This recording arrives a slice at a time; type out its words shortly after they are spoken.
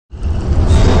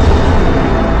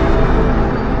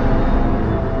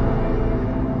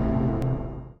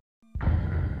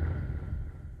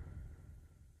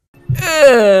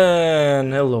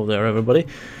there, everybody.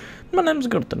 My name is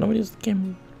Gordoth. Now the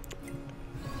game.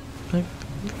 The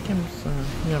game's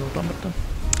Automata.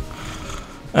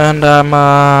 And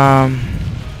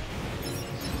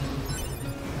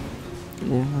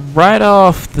right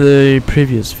off the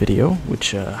previous video,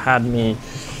 which had me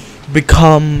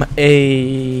become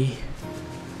a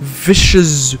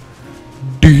vicious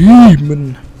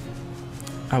demon.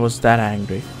 I was that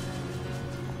angry.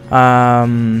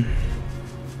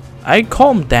 I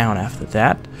calmed down after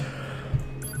that.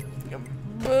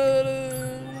 But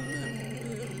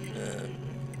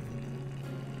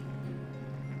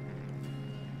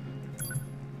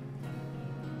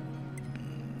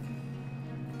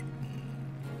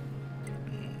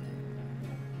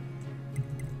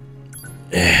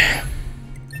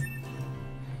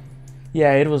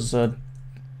yeah, it was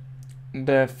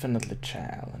definitely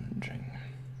challenging.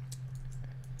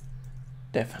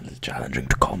 Definitely challenging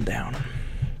to calm down.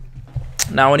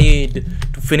 Now I need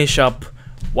to finish up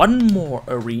one more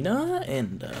arena,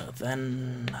 and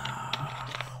then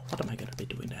what am I gonna be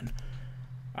doing then?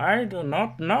 I do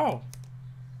not know.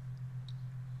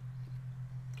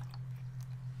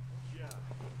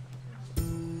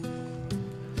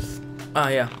 Ah,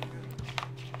 yeah.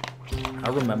 I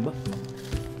remember.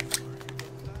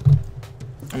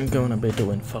 I'm gonna be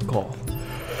doing fuck all.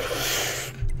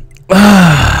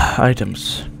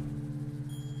 Items.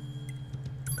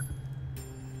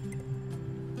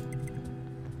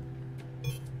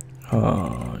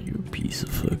 Oh, you piece of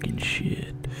fucking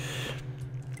shit.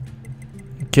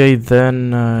 Okay,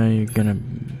 then you're gonna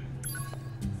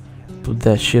put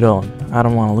that shit on. I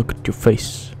don't wanna look at your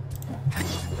face.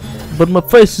 But my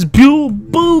face is beautiful.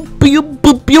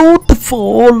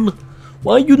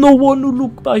 Why you no want to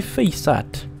look my face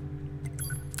at?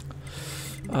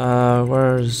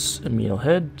 Where's Emil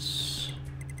heads?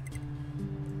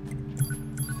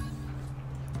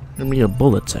 Emil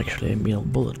bullets, actually. Emil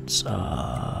bullets.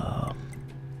 Oh,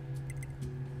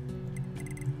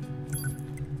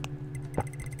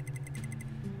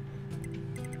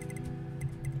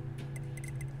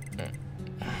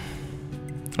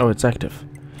 it's active.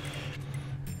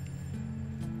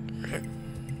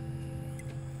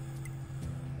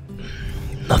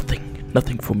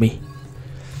 Nothing for me.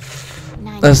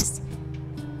 Nice.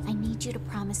 I need you to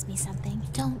promise me something.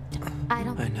 I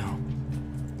know.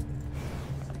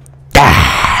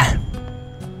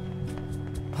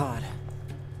 Pod.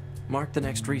 Mark the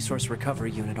next resource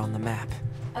recovery unit on the map.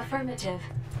 Affirmative.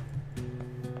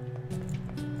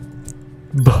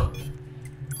 Buh.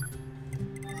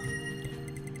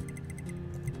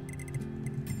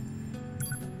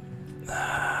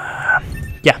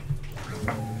 Yeah.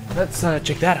 Let's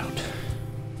check that out.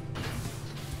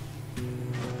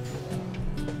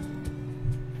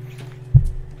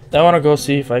 I want to go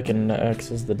see if I can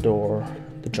access the door,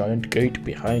 the giant gate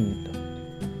behind,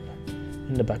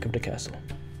 in the back of the castle.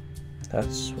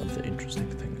 That's one of the interesting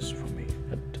things for me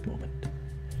at the moment.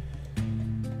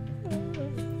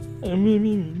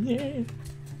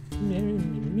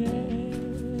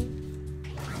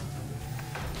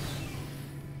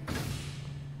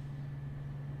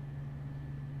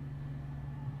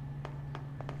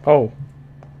 Oh.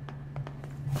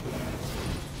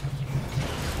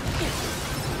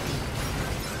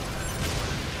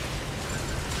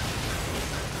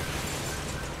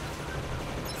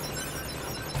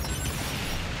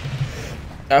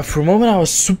 For a moment I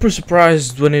was super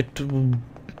surprised when it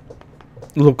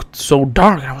looked so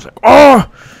dark. I was like, oh!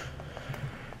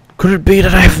 Could it be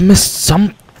that I've missed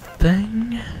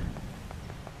something?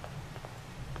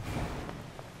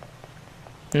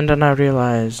 And then I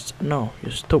realized, no,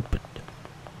 you're stupid.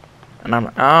 And I'm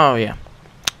like, oh yeah.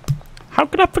 How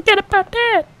could I forget about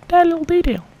that? That little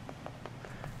detail.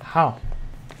 How?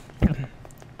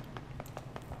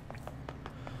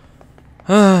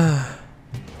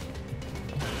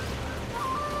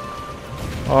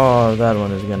 Oh, that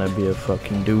one is gonna be a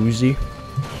fucking doozy.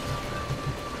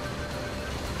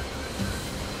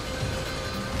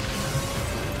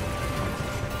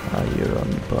 Ah, you're on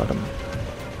the bottom.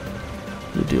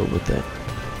 You deal with that.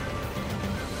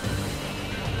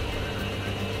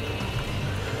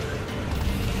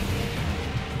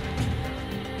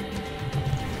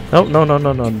 Oh, no,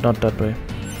 not that way.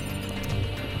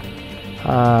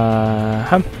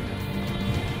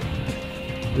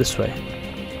 This way.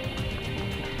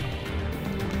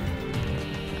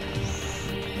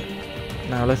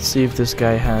 Now let's see if this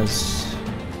guy has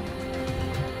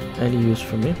any use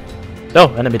for me.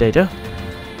 Oh, enemy data.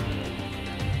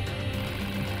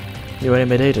 New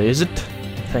enemy data, is it?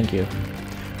 Thank you.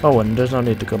 Oh, and there's no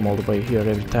need to come all the way here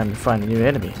every time you find a new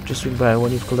enemy. Just swing by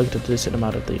when you've collected this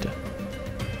amount of data.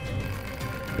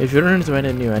 If you run into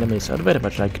any new enemies, I'd very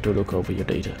much like to look over your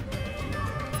data.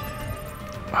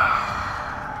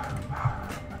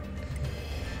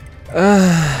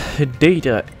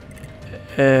 Data.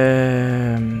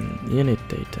 Unit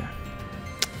data.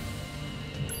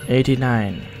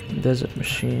 89. Desert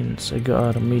machines. I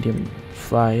got a medium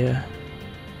flyer.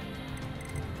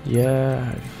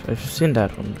 Yeah, I've seen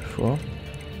that one before.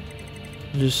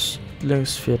 Just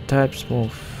links sphere type,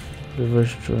 small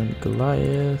reverse joint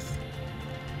Goliath.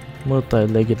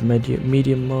 Multi-legged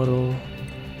medium model.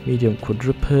 Medium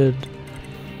quadruped.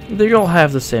 They all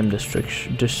have the same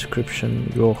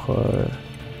description. Yoha.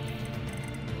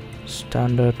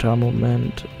 Standard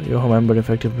armament. Yoha member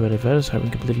infected by the virus,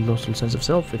 having completely lost all sense of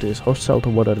self. It is hostile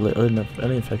toward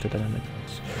any infected enemies.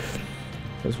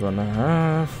 This one,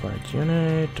 flight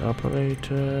unit,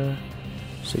 operator,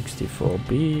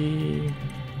 64B,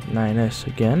 9S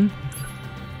again.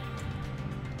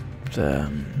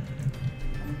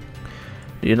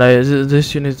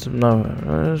 This unit well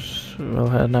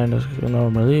had 9S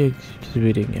normally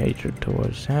exhibiting hatred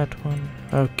towards that one.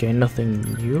 Okay, nothing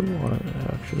new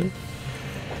actually.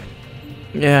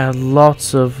 Yeah,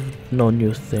 lots of no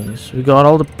new things. We got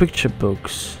all the picture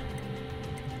books.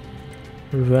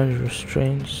 Revenge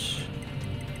restraints.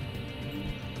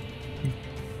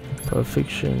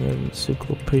 Perfection,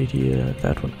 encyclopedia,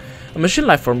 that one. A machine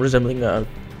life form resembling a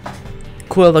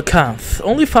coelacanth,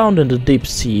 only found in the deep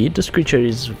sea. This creature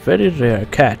is a very rare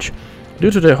catch.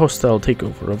 Due to the hostile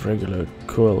takeover of regular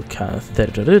coelacanth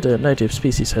territory, the native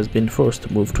species has been forced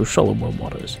to move to shallower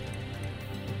waters.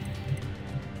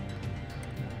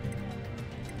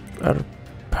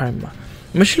 Arapaima.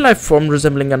 A machine life form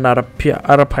resembling an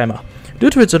arapaima. Due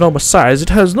to its enormous size, it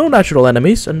has no natural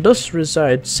enemies and thus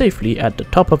resides safely at the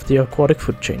top of the aquatic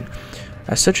food chain.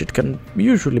 As such, it can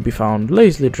usually be found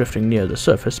lazily drifting near the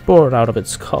surface, bored out of its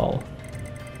skull.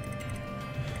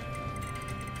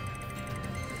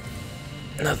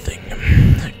 Nothing.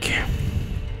 Okay.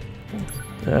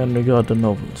 And we got the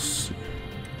novels.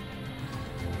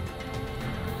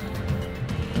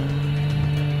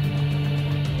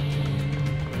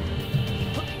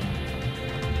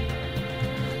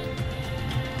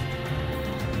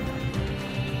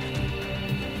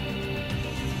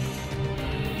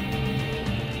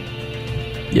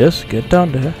 Yes, get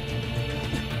down there.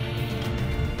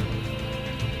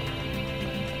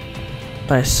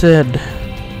 I said,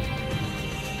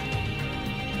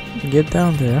 get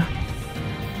down there.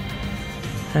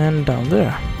 And down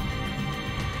there.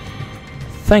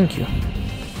 Thank you.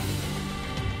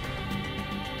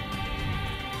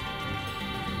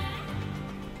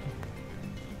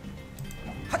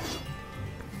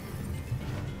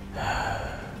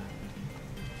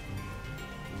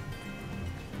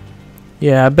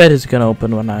 Yeah, I bet it's gonna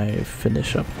open when I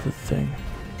finish up the thing.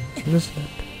 Isn't it?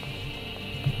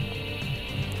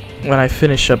 When I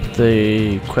finish up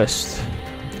the quest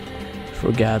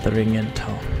for gathering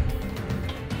intel.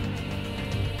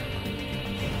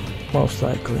 Most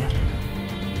likely.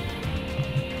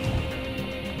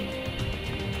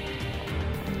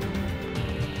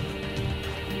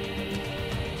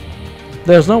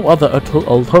 There's no other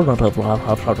alternative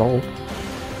after all.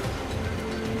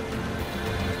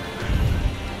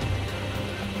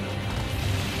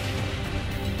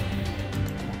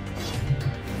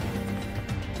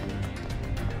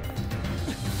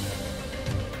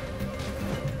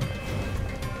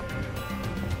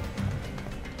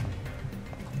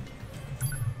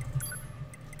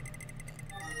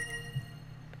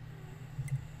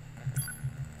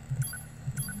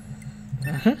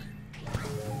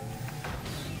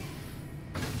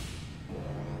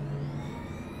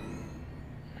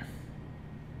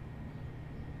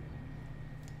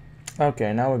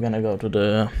 Okay, now we're gonna go to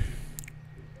the...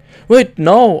 Wait,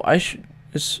 no, I should...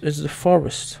 It's the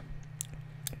forest.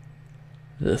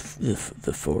 The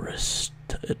forest.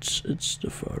 It's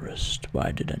the forest.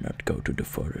 Why did I not go to the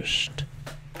forest?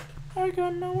 I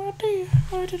got no idea.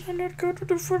 Why did I not go to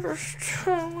the forest?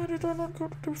 Why did I not go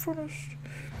to the forest?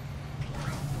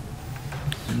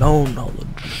 No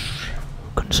knowledge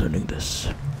concerning this.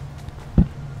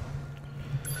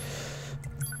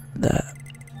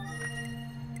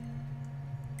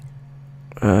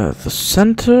 The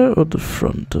center or the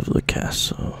front of the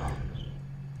castle?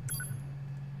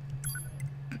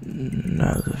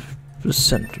 No, the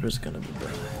center is gonna be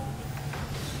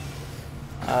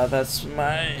better. That's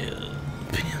my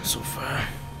opinion so far.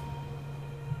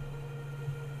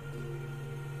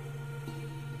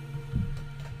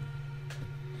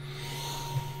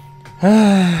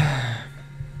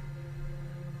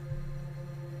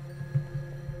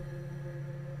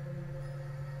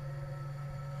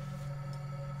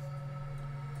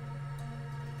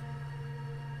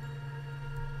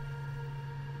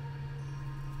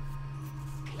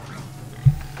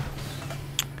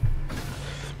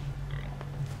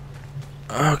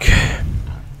 Okay.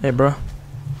 Hey, bro.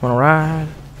 Wanna ride?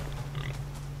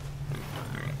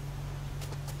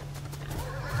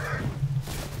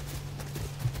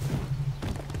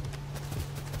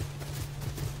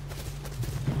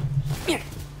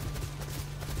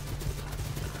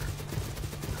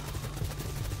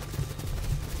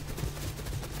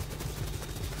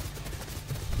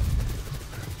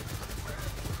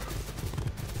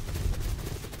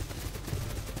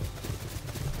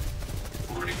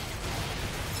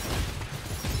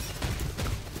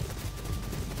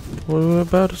 What were we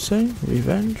about to say?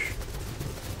 Revenge?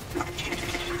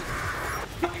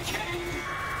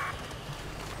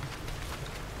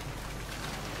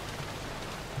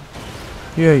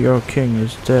 Yeah, your king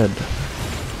is dead.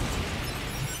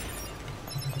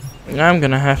 I'm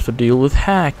gonna have to deal with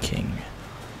hacking.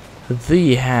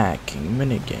 The hacking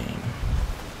minigame.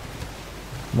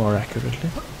 More accurately.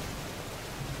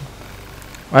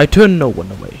 I turn no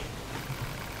one away.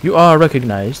 You are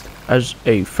recognized as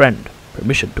a friend.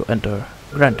 Permission to enter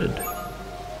granted.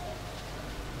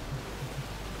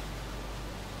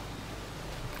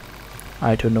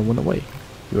 I turn no one away.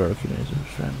 You are recognized as a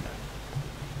friend.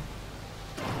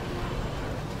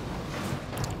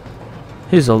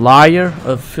 He's a liar,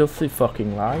 a filthy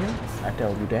fucking liar. I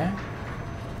tell you that.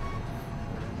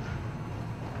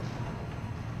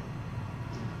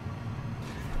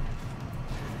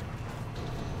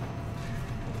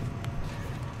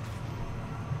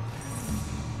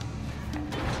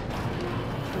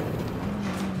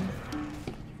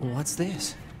 What's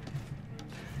this?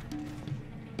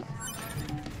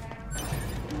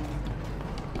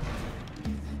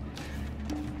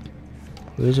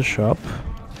 There's a shop.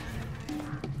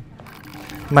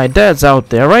 My dad's out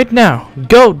there right now.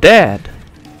 Go, Dad!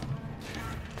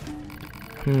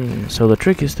 So the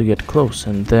trick is to get close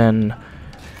and then...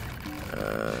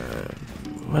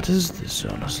 what is this,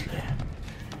 honestly?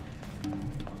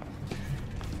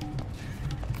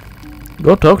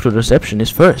 Go talk to the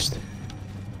receptionist first.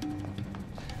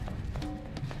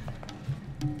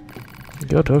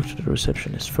 Go talk to the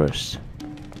receptionist first.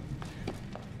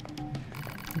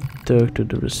 Talk to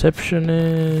the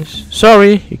receptionist.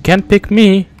 Sorry, you can't pick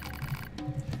me.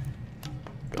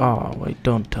 Oh, wait,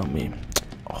 don't tell me.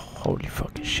 Oh, holy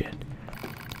fucking shit.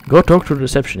 Go talk to the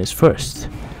receptionist first.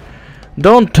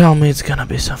 Don't tell me it's gonna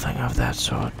be something of that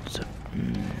sort.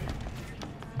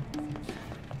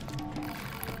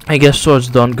 I guess swords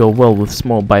don't go well with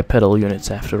small bipedal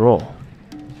units after all.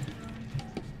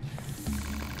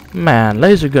 Man,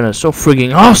 laser gun is so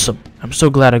frigging awesome! I'm so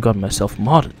glad I got myself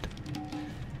modded.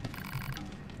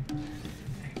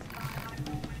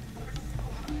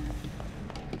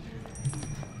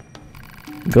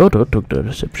 Go to talk to the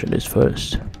receptionist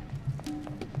first.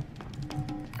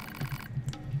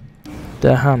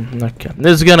 Damn, okay.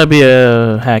 This is gonna be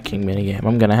a hacking minigame.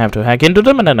 I'm gonna have to hack into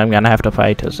them and then I'm gonna have to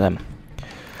fight as them.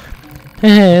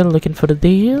 Hey, looking for the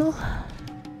deal?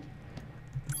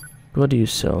 What do you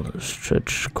sell?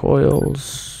 Stretch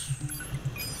coils.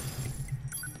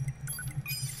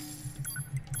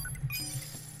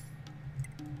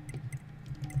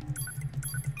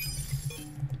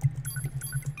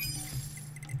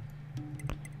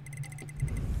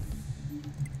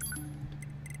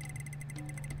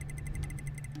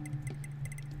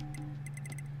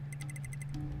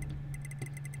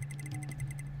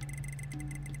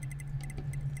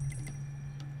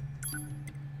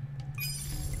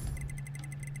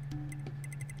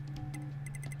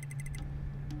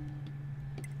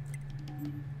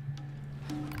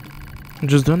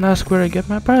 Just don't ask where I get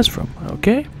my prize from,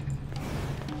 okay?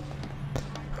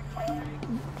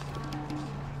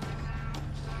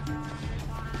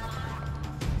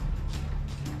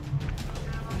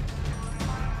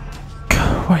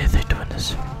 Why are they doing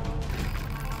this?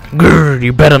 Grrr,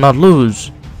 you better not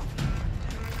lose.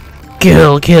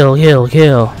 Kill, kill, kill,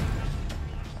 kill.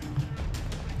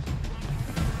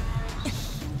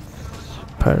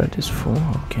 Pirate is full,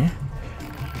 okay.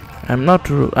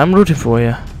 I'm rooting for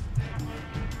you.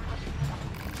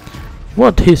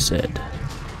 What he said.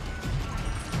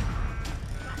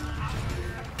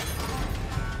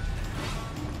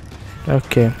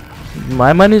 Okay.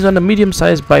 My money's on a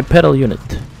medium-sized bipedal unit.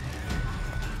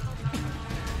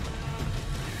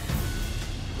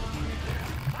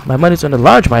 My money's on a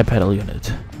large bipedal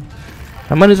unit.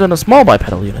 My money's on a small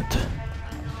bipedal unit.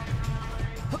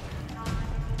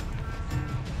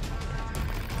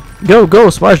 Go, go,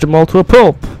 smash them all to a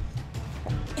pulp.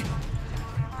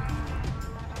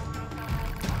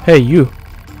 Hey, you.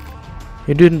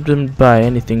 You didn't buy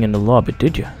anything in the lobby,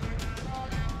 did you?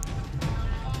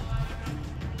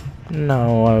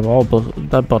 No, I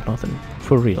bought nothing.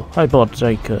 For real. I bought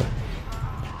like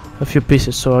a few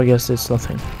pieces, so I guess it's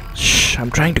nothing. Shh,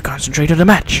 I'm trying to concentrate on the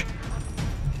match.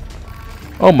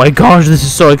 Oh my gosh, this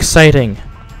is so exciting.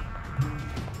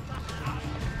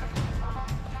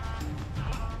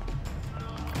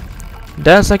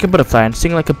 Dance like a butterfly and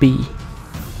sing like a bee.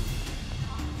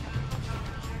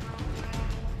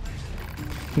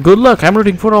 Good luck, I'm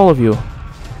rooting for all of you.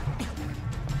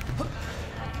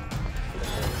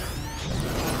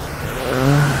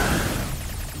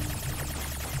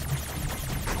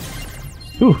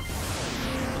 Ooh.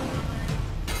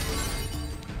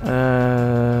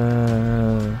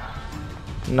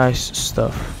 Nice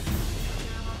stuff.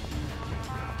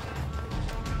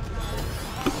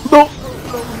 No!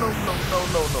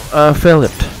 No. Fail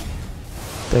it.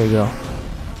 There you go.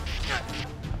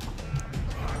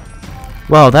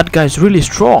 Wow, that guy's really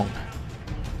strong.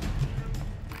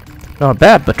 Not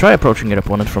bad, but try approaching your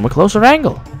opponent from a closer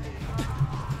angle.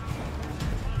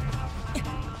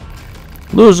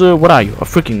 Loser, what are you? A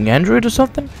freaking android or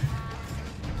something?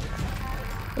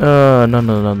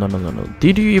 No.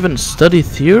 Did you even study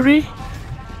theory?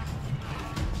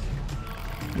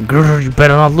 Grr, you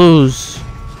better not lose.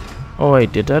 Oh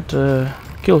wait, did that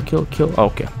kill?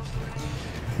 Okay.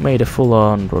 Made a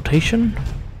full-on rotation.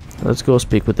 Let's go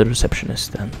speak with the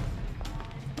receptionist then.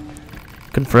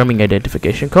 Confirming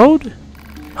identification code?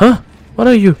 Huh? What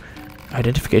are you?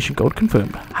 Identification code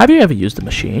confirmed. Have you ever used the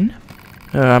machine?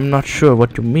 I'm not sure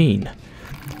what you mean.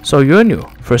 So you're new.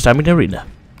 First time in the arena.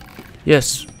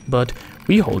 Yes, but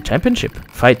we hold championship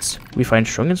fights. We find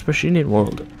strongest machine in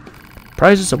world.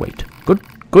 Prizes await.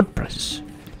 Good prizes.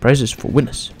 Prizes for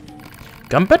winners.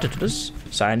 Competitors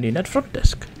signed in at front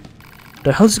desk.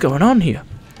 The hell's going on here?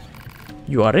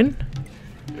 You are in?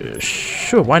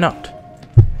 Sure, why not?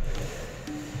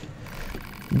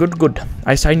 Good.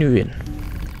 I sign you in.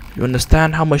 You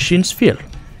understand how machines feel?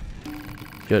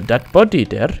 You're that body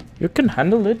there. You can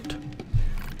handle it.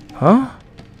 Huh?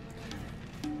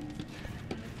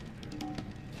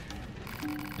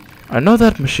 I know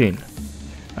that machine.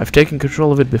 I've taken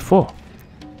control of it before.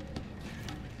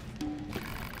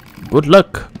 Good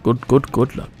luck.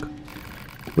 Good luck.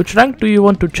 Which rank do you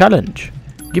want to challenge?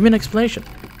 Give me an explanation.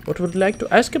 What would you like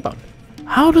to ask about?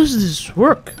 How does this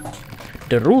work?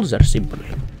 The rules are simple.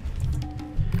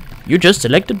 You just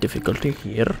select a difficulty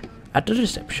here at the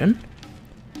reception.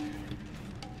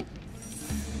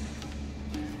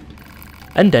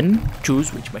 And then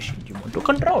choose which machine you want to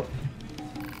control.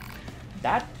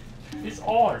 That is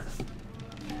all.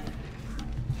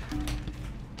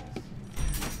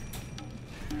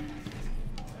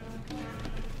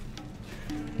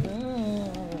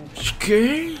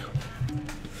 Okay.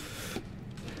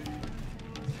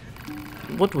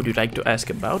 What would you like to ask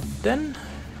about then?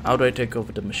 How do I take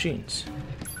over the machines?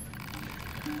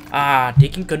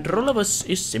 Taking control of us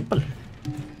is simple.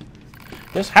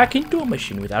 Just hack into a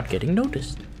machine without getting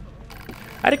noticed.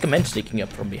 I recommend sneaking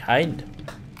up from behind.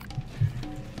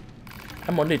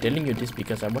 I'm only telling you this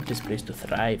because I want this place to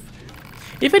thrive.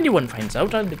 If anyone finds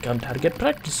out, I'll become target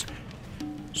practice.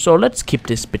 So let's keep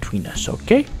this between us,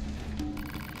 okay?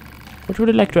 What would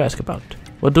you like to ask about?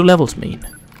 What do levels mean?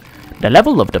 The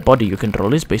level of the body you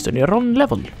control is based on your own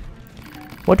level.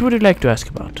 What would you like to ask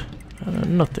about?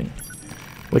 Nothing.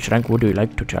 Which rank would you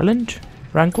like to challenge?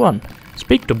 Rank 1.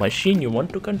 Speak to machine you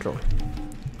want to control.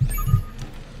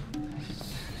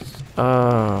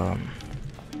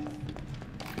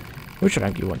 Which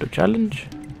rank you want to challenge?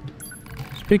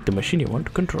 Speak the machine you want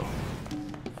to control.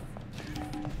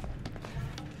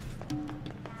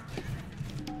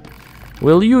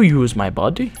 Will you use my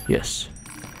body? Yes.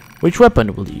 Which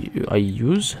weapon will I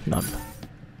use? None.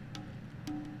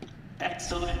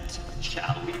 Excellent.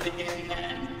 Shall we begin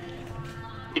then?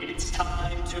 It's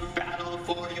time to battle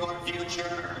for your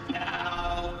future.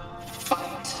 Now,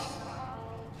 fight.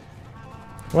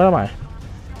 Where am I?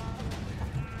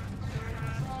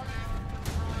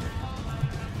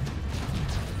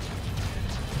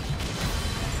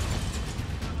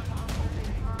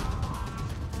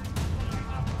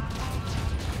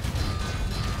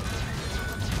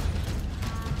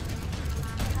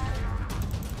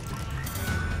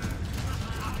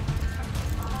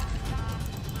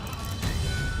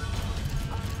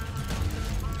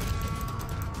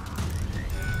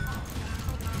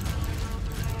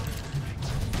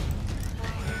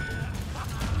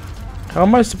 How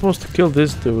am I supposed to kill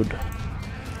this dude?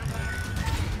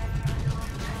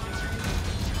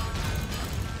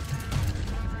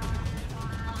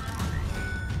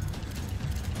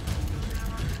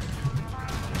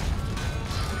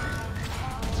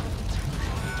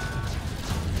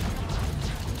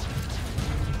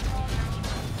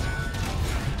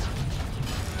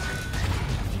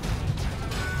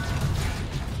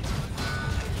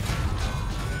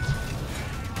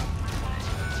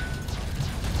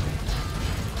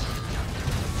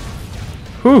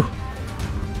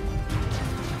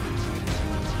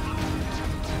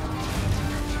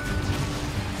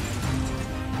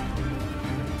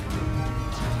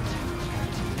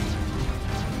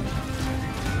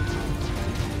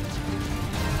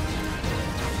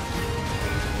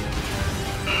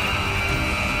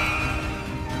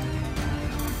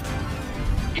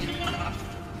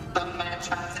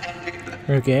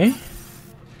 Okay.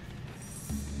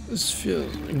 This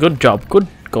feels good job. Good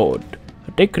God.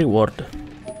 Take reward.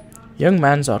 Young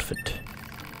man's outfit.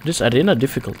 This arena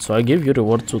difficult, so I give you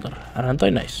reward sooner. Aren't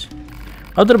I nice?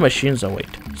 Other machines await.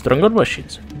 Stronger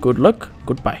machines. Good luck.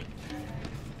 Goodbye.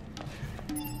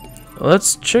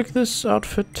 Let's check this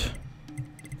outfit.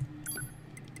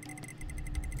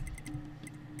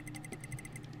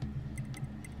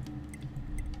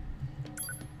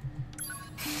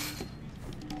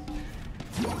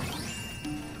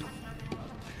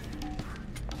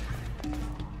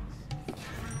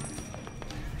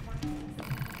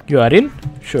 You are in?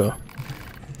 Sure.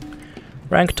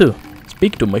 Rank 2.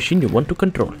 Speak to machine you want to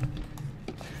control.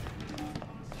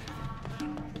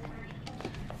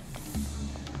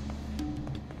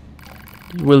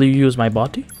 Will you use my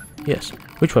body? Yes.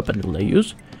 Which weapon will I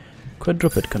use?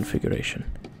 Quadruped configuration.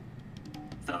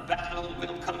 The battle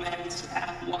will commence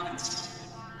at once.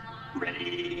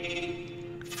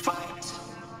 Ready, fight.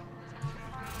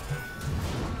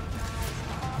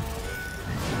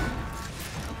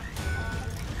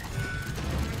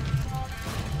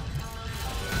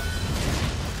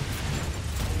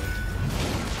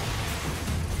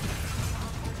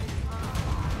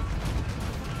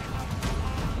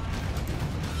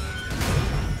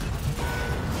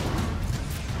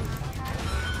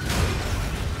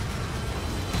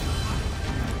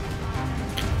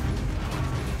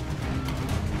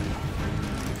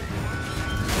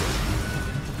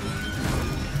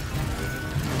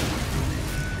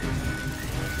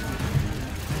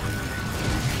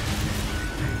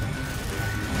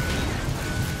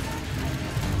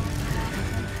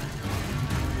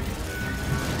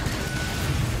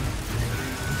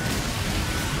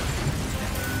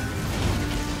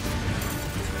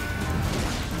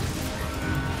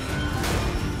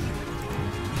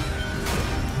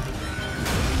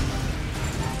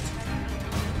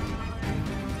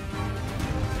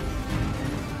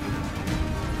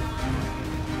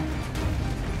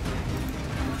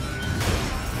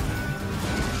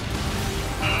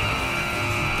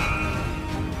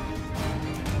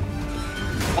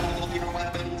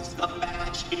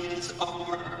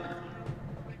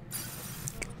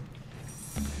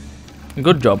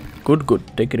 Good job. Good.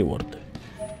 Take reward.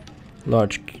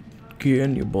 Large key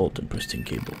and new bolt and pristine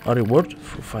cable. A reward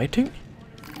for fighting?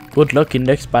 Good luck in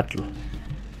next battle.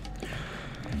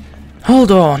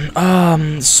 Hold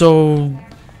on. So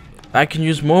I can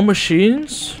use more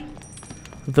machines.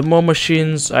 The more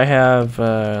machines I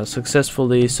have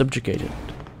successfully subjugated.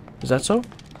 Is that so?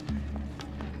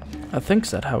 I think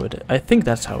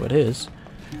that's how it is.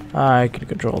 I can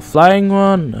control a flying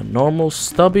one, a normal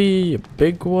stubby, a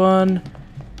big one,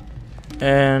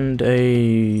 and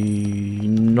a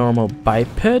normal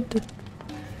biped.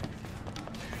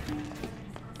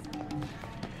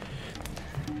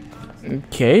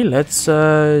 Okay, let's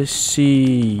see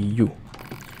you.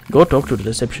 Go talk to the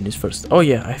receptionist first. Oh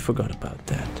yeah, I forgot about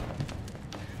that.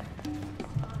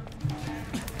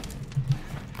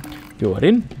 You are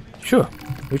in? Sure.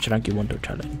 Which rank you want to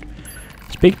challenge?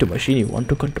 Speak to machine you want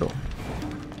to control.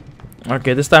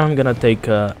 Okay, this time I'm gonna take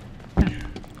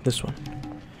this one.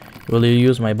 Will you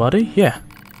use my body? Yeah.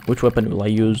 Which weapon will I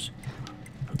use?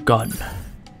 A gun.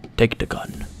 Take the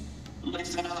gun.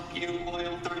 Listen up, you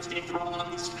oil-thirsty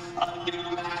throngs. A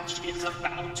new match is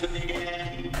about to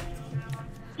begin.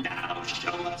 Now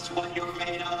show us what you're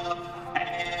made of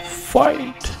and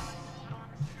Fight!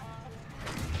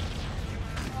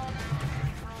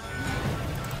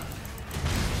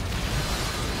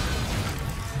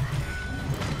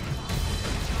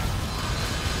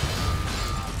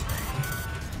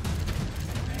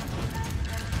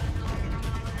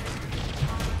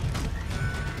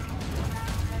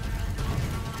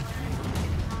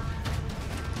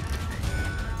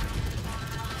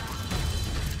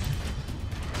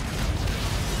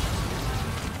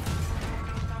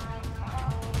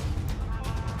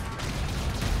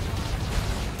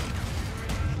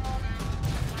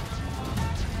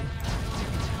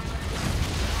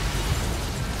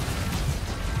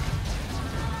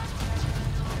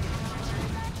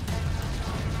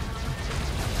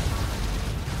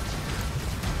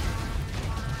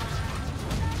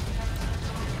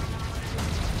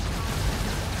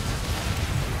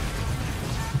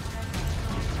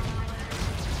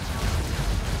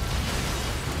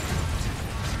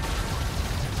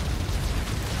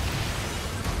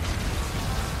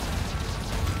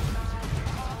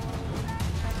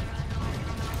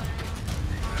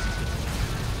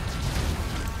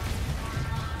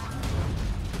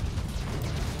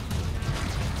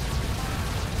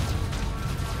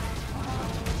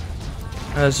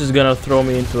 This is gonna throw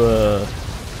me into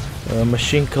a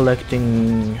machine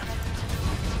collecting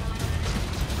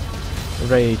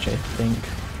rage, I think.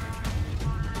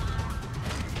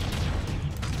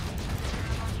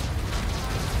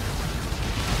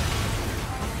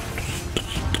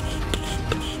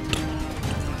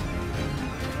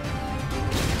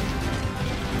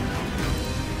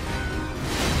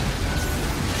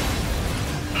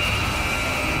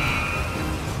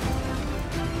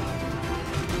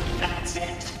 That's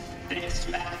it. This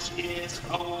match is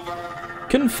over.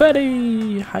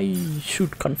 Confetti! I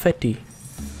shoot confetti.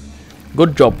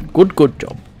 Good job. Good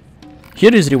job.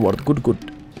 Here is reward.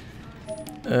 Good.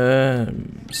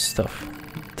 Stuff.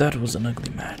 That was an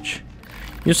ugly match.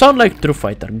 You sound like true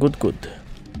fighter. Good.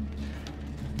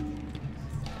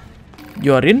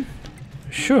 You are in?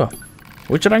 Sure.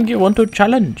 Which rank you want to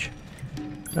challenge?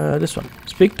 This one.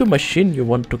 Speak to machine you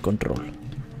want to control.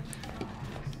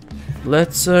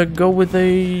 Let's go with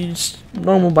a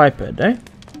normal biped, eh?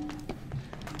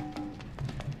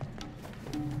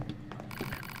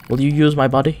 Will you use my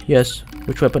body? Yes.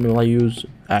 Which weapon will I use?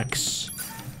 Axe.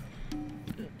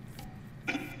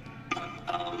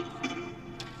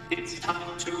 It's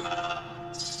time to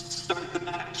start the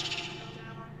match.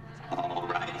 All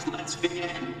right, let's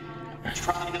begin.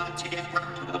 Try not to get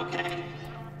hurt, okay?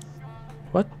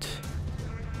 What?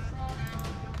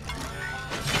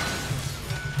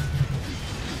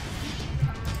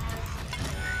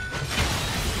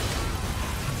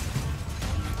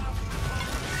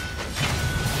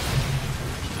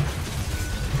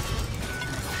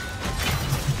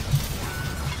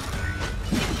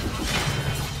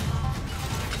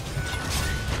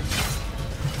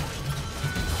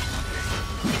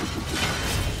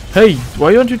 Hey,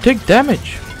 why don't you take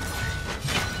damage?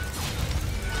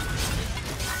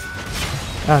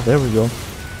 Ah, there we go.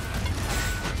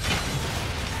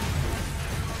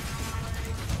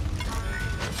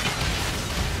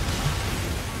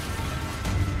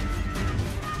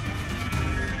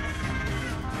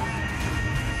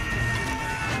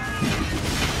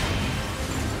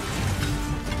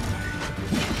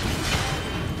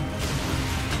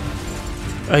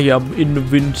 I am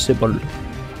invincible.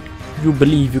 You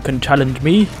believe you can challenge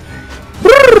me?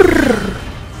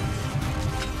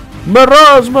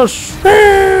 Marasmus!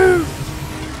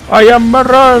 I am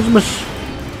Marasmus!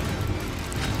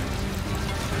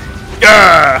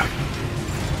 Yeah!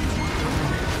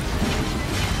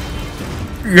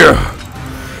 Yeah!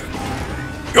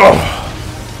 Oh!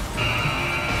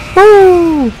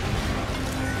 Woo!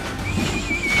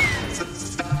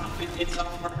 Stop. It's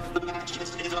over. The match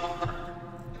is over.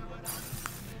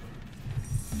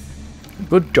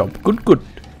 Good job. Good.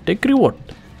 Take reward.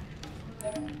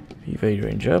 Evade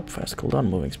range up, fast cooldown,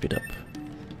 moving speed up.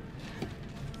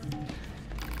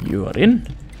 You are in?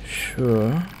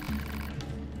 Sure.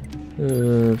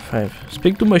 5.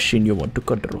 Speak to machine you want to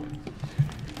control.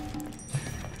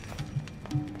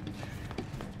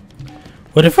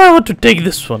 What if I were to take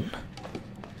this one?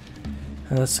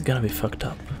 That's gonna be fucked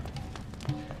up.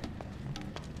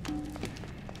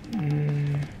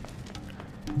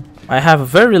 I have a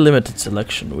very limited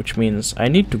selection, which means I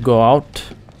need to go out.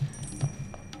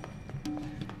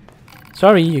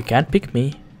 Sorry, you can't pick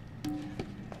me.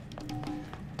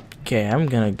 Okay, I'm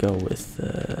gonna go with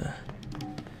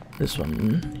this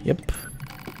one. Yep.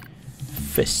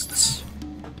 Fists.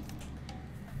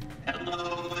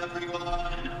 Hello, everyone.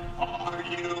 Are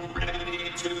you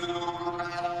ready to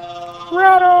rattle?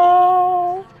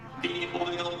 Rattle! The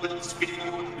oil will spew,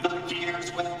 the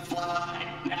gears will fly.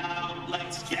 Now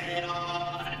let's get it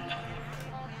on.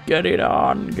 Get it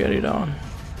on, get it on.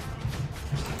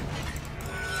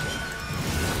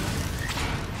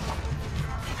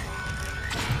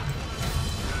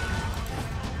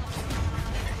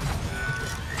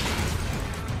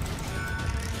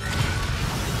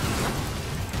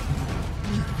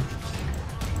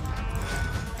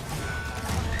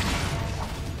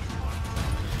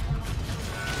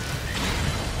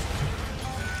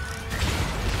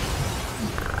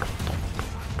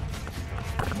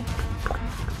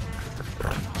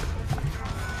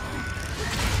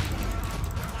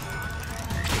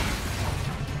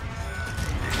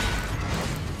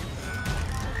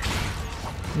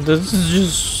 This is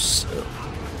just...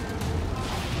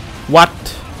 What?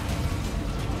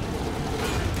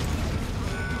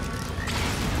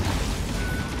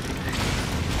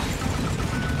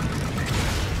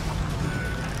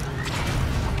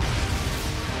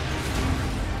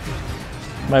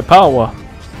 My power.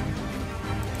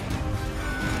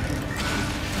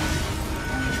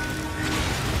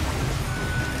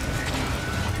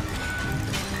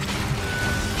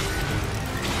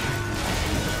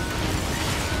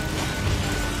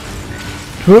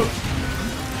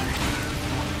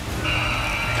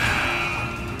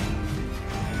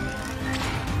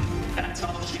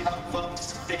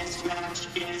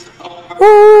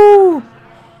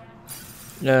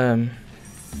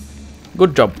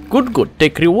 Good job. Good.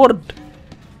 Take reward.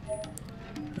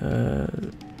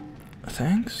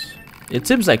 Thanks. It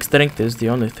seems like strength is the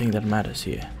only thing that matters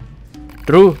here.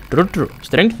 True.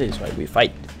 Strength is why we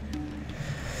fight.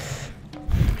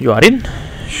 You are in?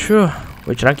 Sure.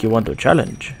 Which rank you want to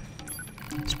challenge?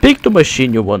 Speak to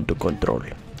machine you want to control.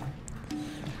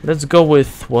 Let's go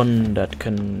with one that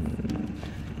can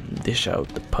dish out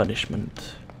the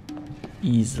punishment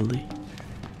easily.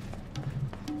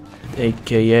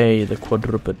 AKA the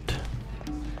quadruped.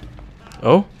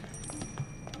 Oh?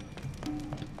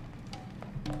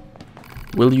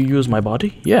 Will you use my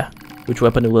body? Yeah. Which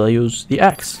weapon will I use? The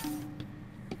axe.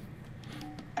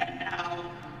 And now,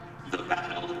 the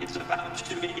battle is about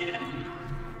to begin.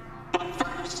 But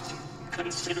first,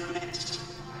 consider this.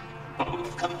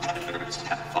 Both competitors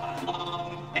have fought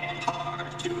long and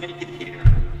hard to make it here.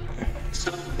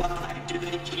 So why do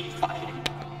they keep fighting?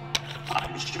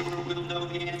 I'm sure we'll know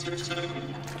the answer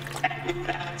soon. And with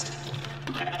that,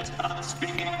 let us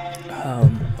begin.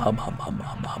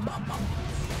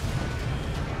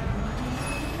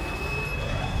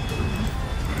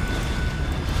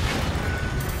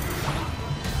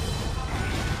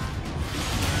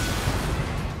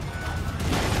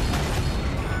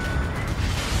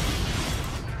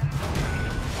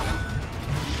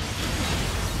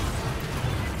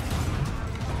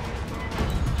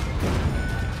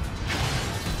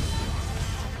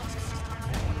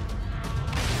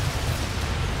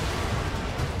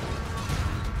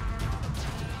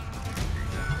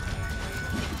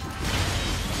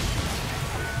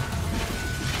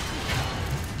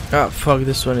 Ah, fuck,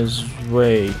 this one is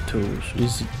way too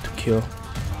easy to kill.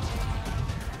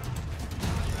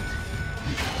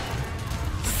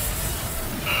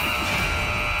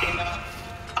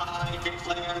 I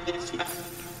declare this match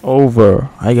Over.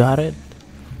 I got it.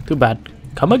 Too bad.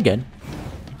 Come again.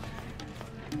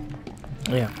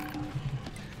 Yeah.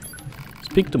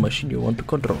 Speak to machine you want to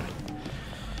control.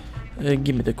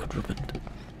 Give me the quadruped.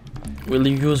 Will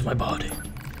you use my body?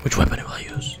 Which weapon will I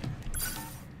use?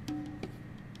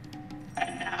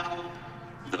 And now,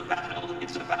 the battle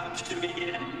is about to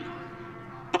begin.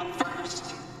 But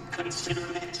first, consider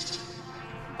this.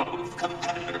 Both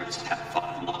competitors have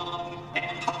fought long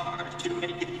and hard to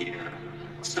make it here.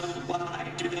 So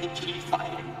why do they keep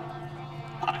fighting?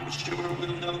 I'm sure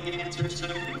we'll know the answer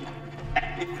soon.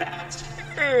 And with that,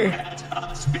 let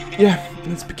us begin. Yeah,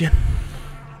 let's begin.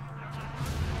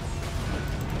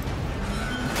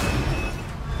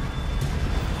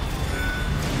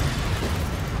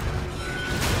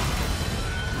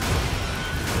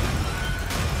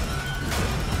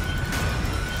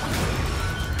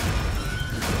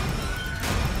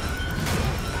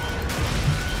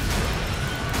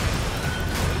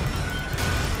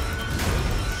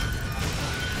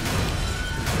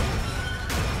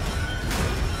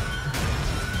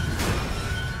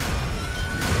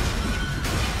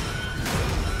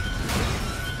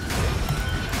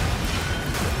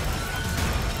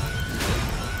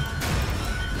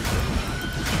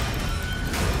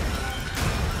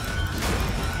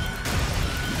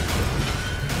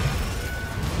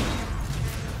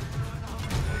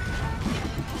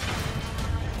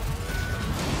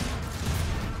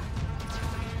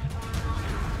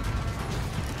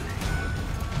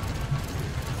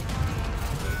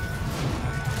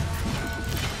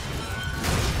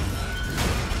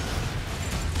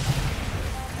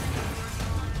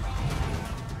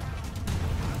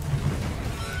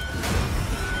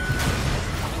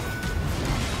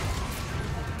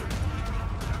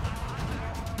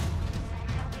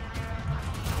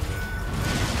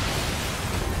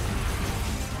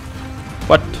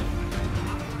 What?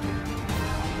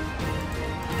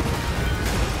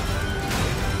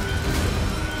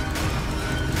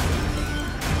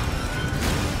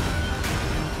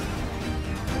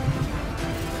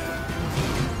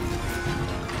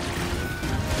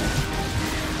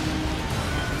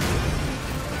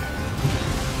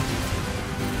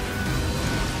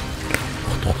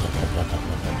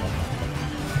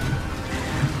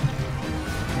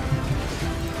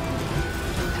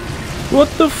 What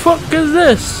the fuck is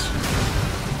this?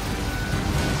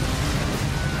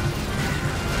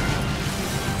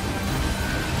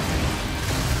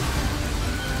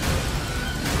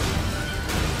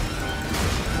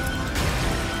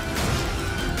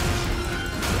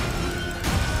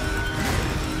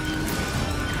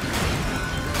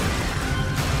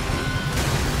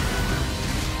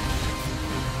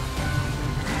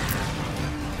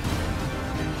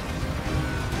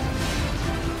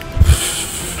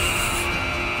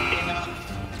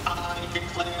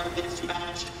 Declare this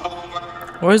match over.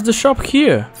 Where's the shop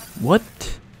here? What?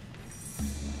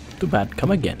 Too bad. Come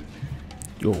again.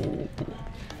 Yo.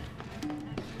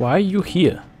 Why are you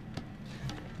here?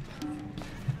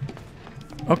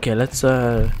 Okay, let's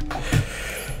try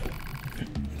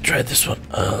this one.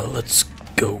 Let's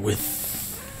go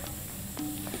with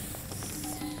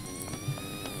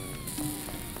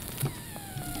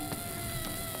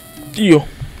you.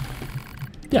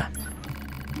 Yeah.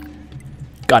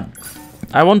 Gun.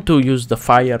 I want to use the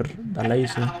fire, the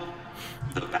laser.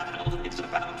 The battle is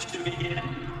about to begin,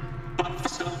 but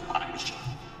so much.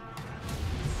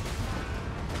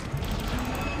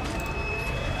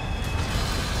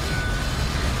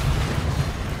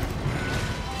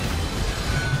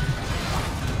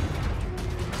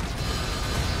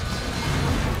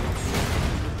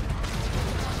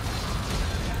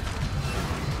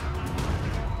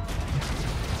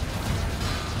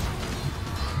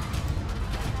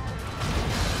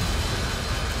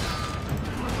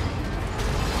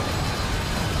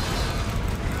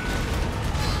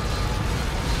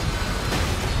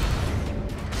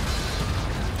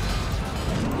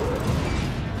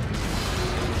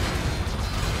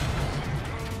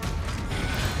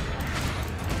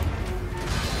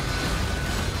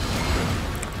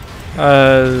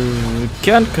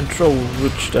 Can't control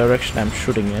which direction I'm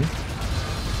shooting in.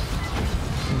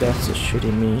 That's a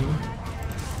shitty me.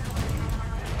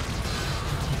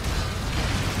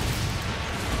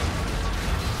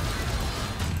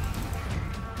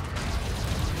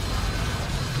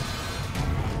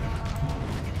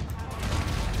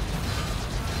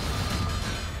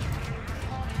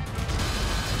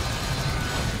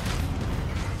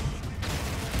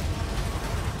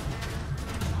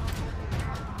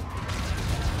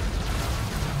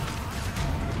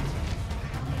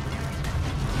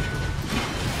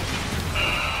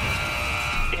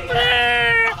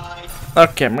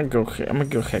 Okay, I'm gonna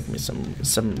go hack me some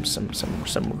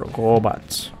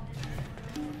robots.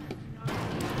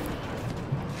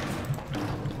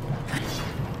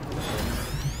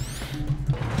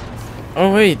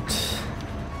 Oh wait,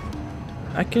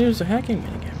 I can use the hacking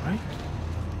minigame, right?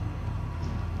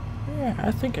 Yeah,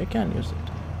 I think I can use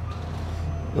it.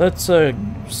 Let's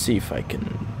see if I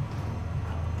can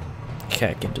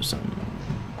hack into some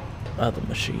other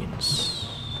machines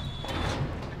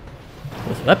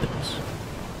with weapons.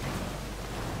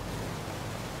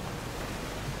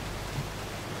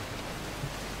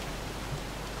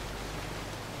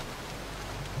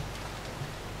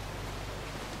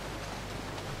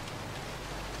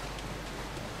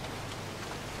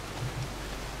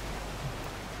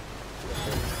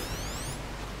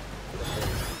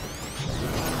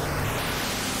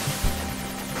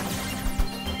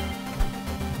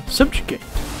 Subjugate.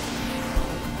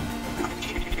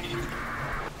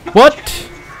 What?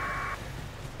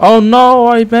 Oh no,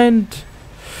 I meant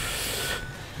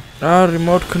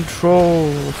remote control,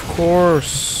 of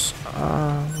course.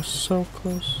 I was so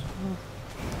close.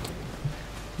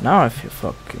 Now I feel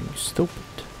fucking stupid.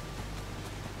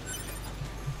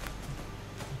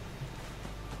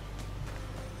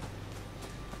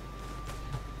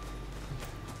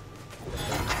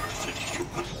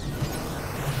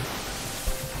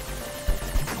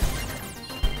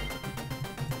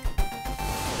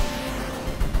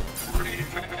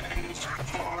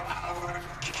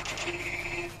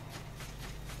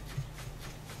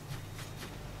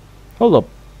 Hold up.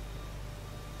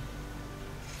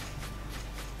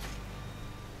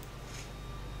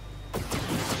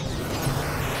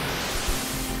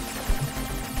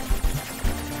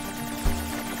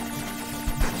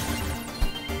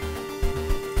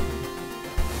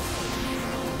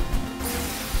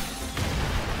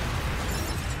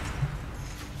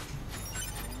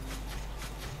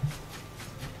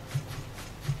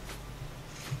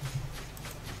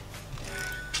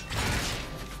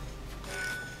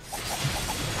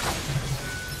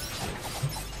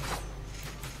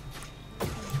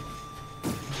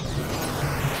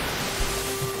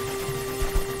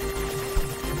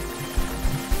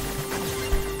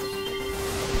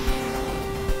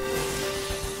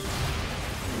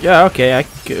 Yeah, okay.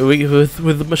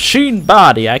 With the machine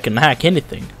body, I can hack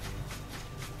anything.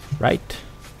 Right?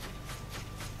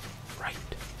 Right.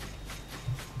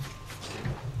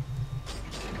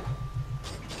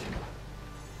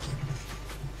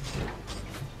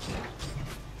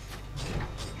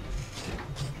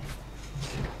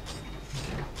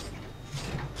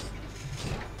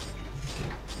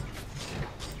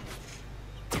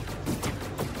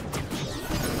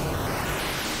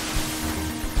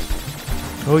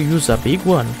 Oh, use a big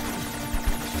one.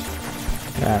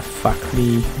 Yeah, fuck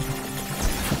me.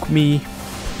 Fuck me.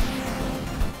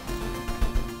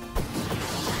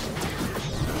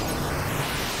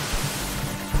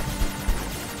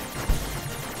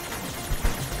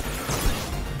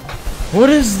 What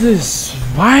is this?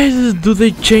 Why do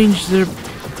they change their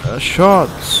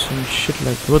shots and shit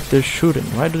like what they're shooting?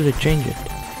 Why do they change it?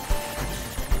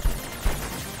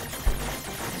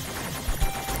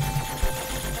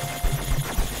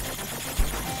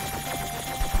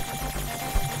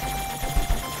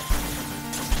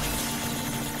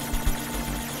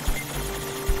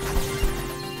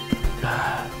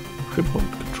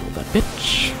 Remote control that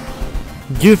bitch.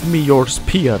 Give me your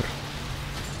spear.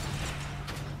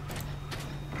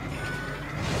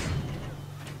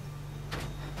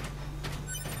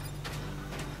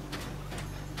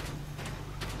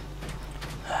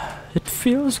 It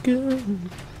feels good.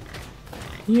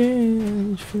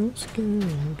 Yeah, it feels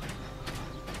good.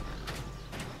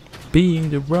 Being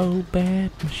the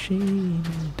robot machine,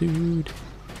 dude.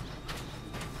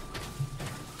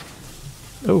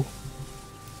 Oh.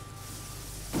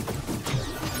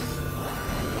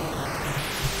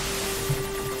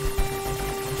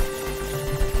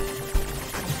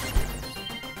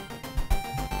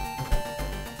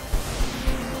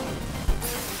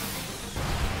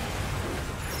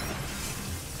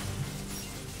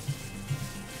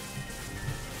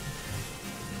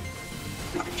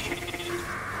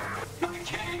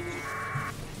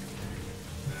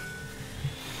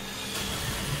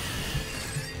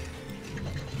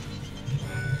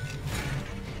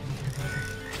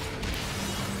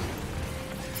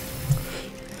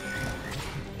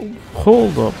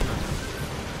 Hold up.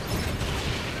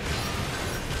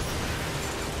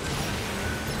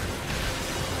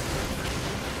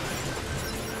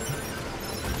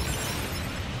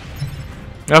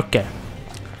 Okay.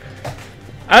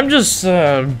 I'm just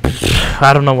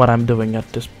I don't know what I'm doing at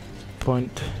this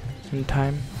point in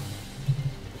time.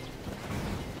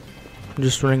 I'm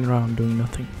just running around doing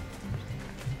nothing.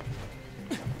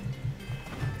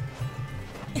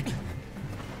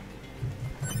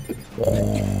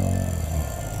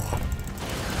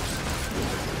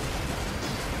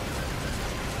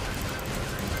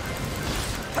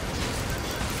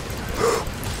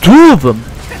 Two of them.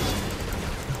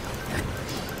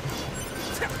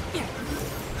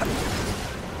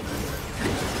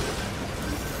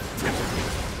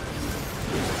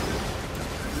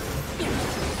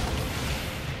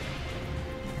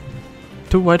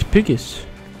 Two white piggies.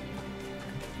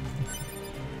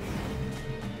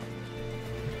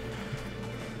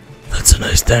 That's a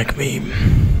nice dank meme.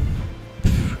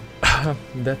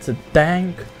 That's a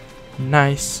dank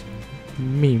nice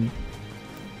meme.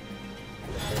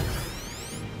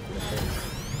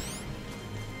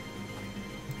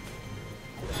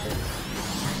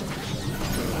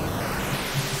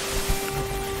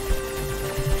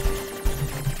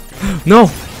 No!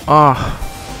 Ah.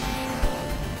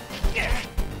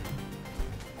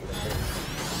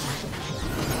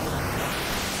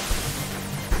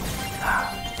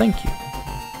 Thank you.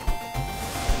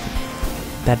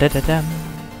 Da da da dum.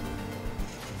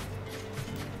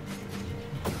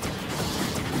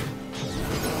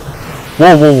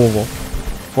 Whoa, whoa, whoa, whoa.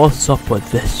 What's up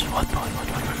with this? What?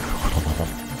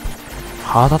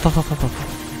 Ha da da da da da.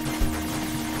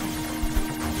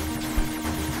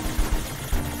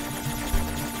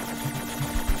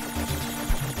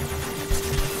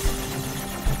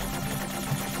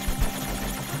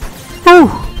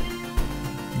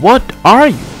 What are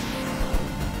you?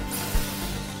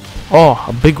 Oh,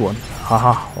 a big one.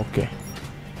 Haha, okay.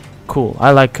 Cool,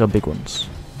 I like big ones.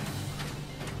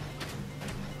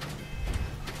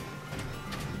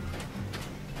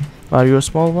 Are you a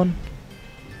small one?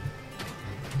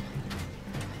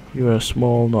 You're a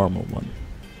small, normal one.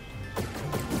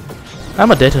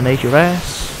 I'ma detonate your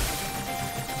ass.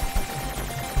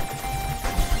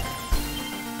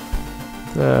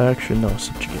 Actually, no,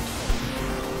 subjugate.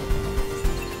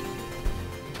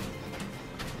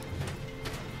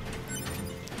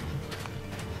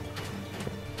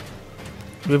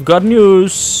 We've got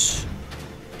news.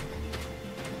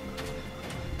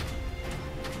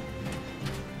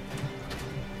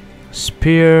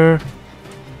 Spear.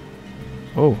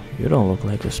 Oh, you don't look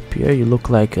like a spear. You look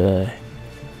like a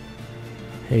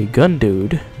gun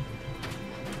dude.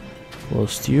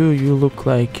 Whilst you look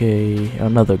like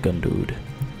another gun dude.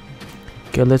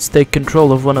 Okay, let's take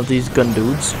control of one of these gun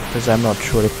dudes, because I'm not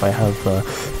sure if I have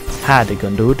had a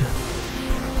gun dude.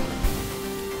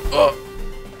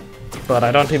 But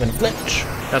I don't even flinch.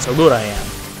 That's how good I am.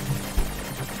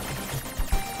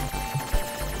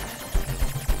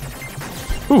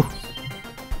 Ooh.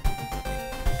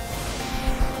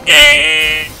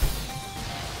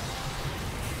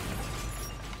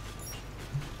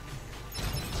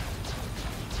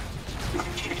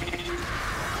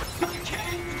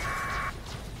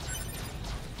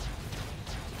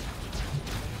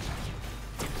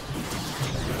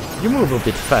 You move a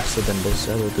bit faster than this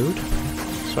other dude,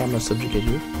 so I must subjugate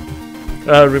you.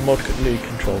 Remotely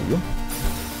control you.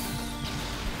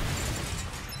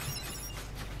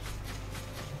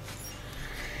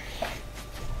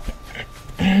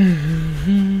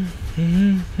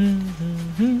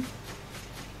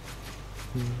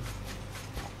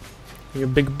 You a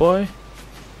big boy?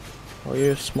 Or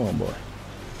you a small boy?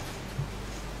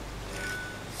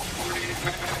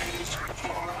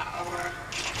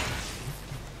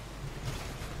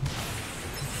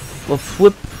 Woof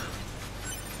whip.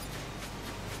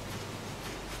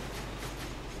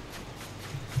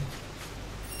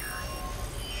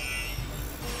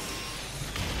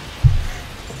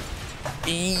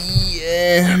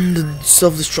 And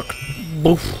self-destruct.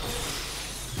 Boof.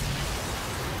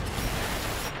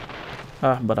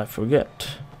 Ah, but I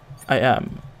forget. I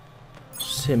am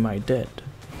semi-dead.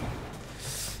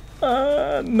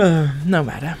 No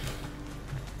matter.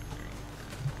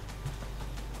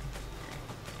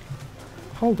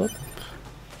 Hold up.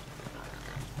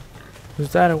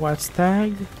 Is that a white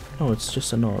stag? No, it's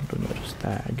just an ordinary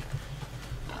stag.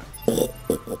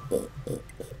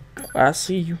 I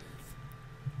see you.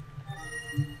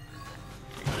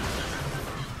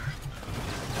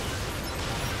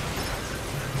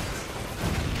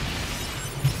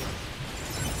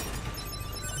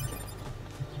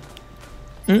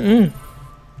 You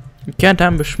can't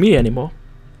ambush me anymore.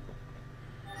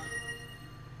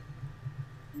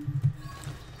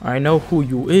 I know who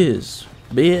you is,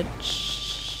 bitch.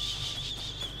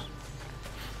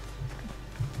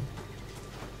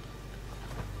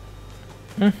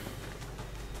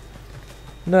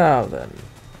 Now then,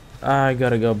 I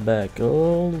gotta go back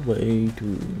all the way to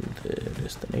the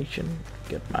destination,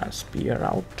 get my spear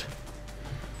out,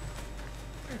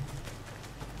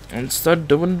 and start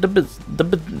doing the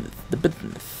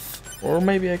business. Or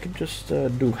maybe I could just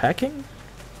do hacking?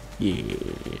 Yeah,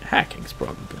 hacking's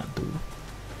probably gonna do.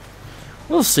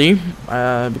 We'll see,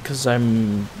 because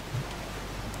I'm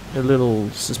a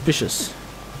little suspicious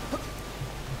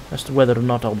as to whether or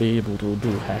not I'll be able to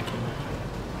do hacking.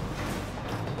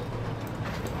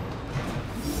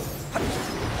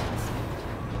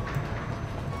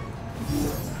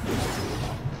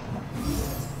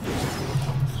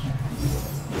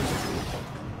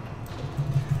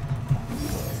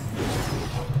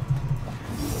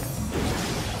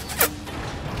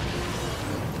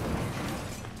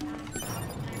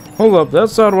 Hold up,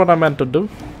 that's not what I meant to do.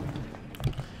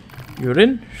 You're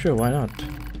in? Sure, why not?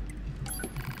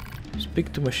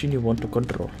 Speak to machine you want to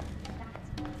control.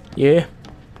 Yeah.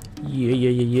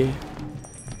 Yeah.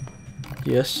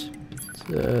 Yes.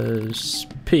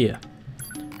 Spear.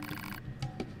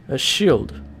 A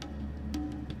shield.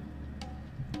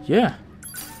 Yeah.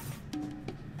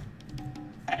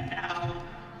 And now,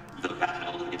 the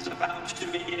battle is about to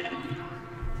begin.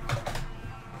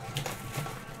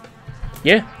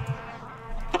 Yeah.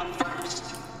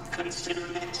 Consider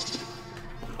this.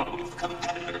 Both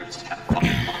competitors have fought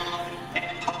long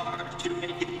and hard to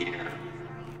make it here.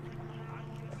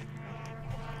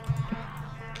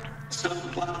 So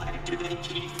why do they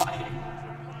keep fighting?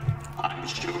 I'm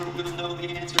sure we'll know the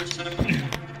answer soon.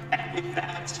 And with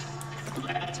that,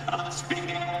 let us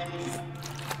begin.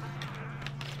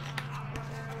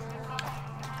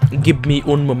 Give me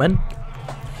one moment.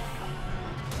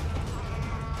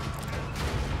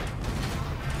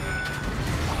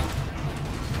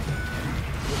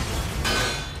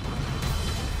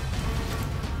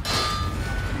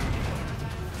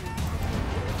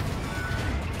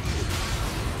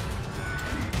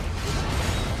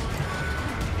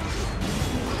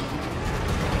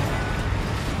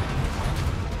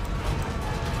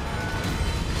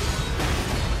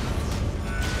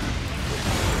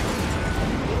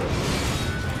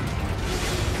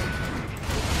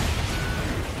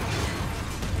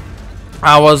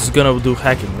 I was gonna do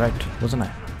hacking, right? Wasn't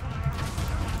I?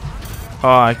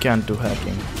 Oh, I can't do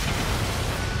hacking.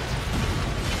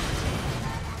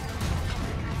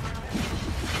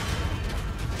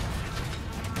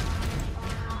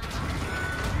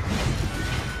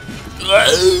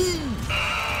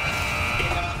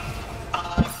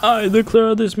 I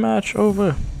declare this match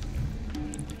over.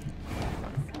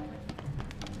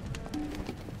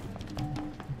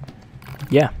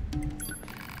 Yeah.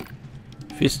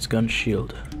 Fist gun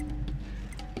shield.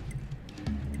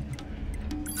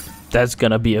 That's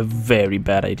gonna be a very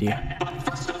bad idea.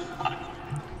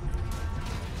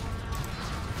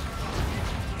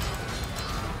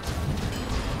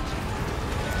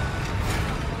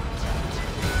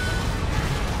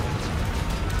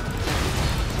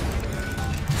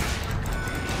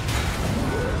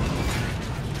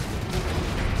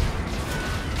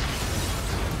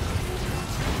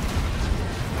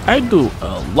 I do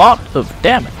a lot of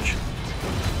damage.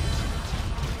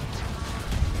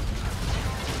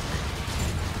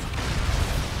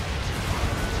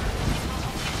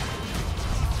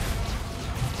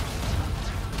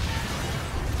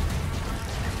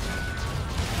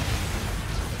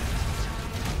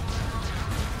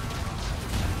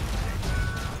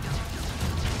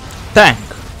 Tank.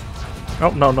 Oh,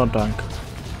 no, not tank.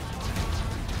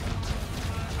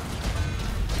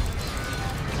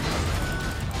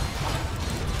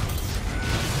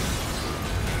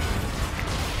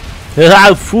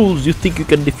 Ah, fools, you think you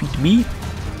can defeat me?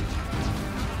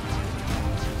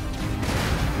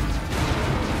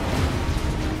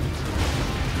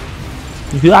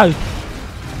 Yeah.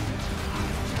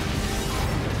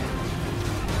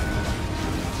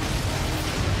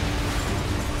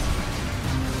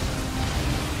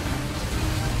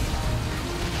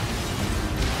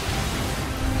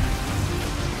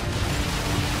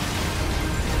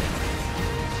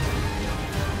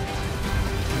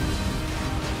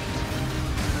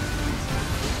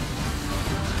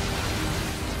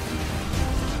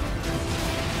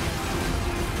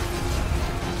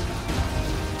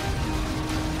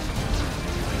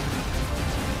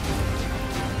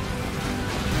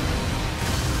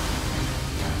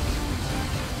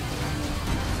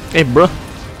 Hey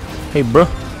bro,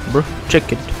 bro,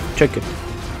 check it,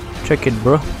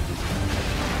 bro.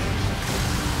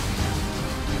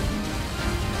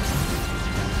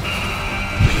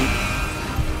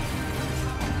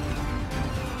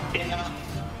 Enough.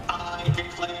 I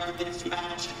declare this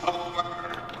match over.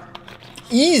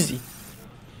 Easy.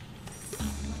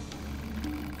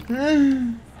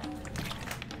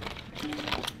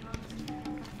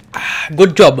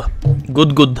 Good job.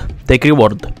 Good. Take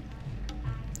reward.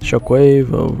 Shockwave,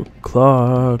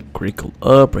 overclock, critical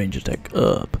up, range attack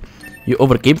up. You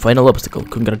overcame final obstacle.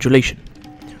 Congratulations.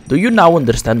 Do you now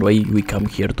understand why we come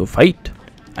here to fight?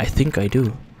 I think I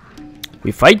do.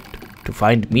 We fight to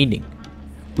find meaning.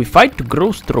 We fight to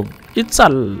grow strong. It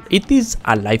is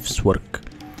a life's work.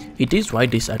 It is why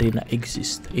this arena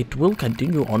exists. It will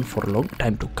continue on for a long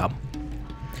time to come.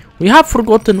 We have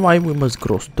forgotten why we must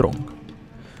grow strong.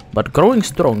 But growing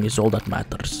strong is all that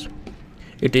matters.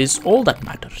 It is all that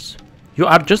matters. You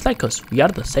are just like us. We are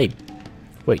the same.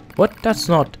 Wait, what? That's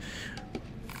not...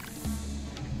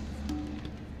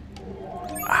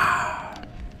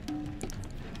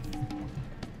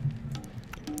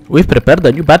 We've prepared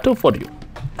a new battle for you.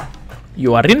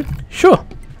 You are in? Sure.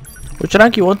 Which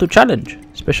rank you want to challenge?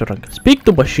 Special rank. Speak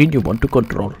to machine you want to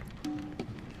control.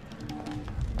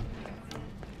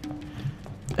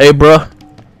 Hey, bro.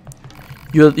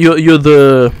 You're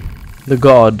the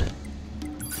god.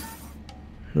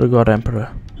 The god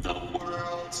emperor. The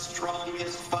world's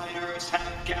strongest fighters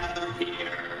have gathered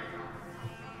here.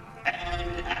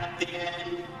 And at the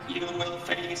end, you will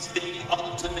face the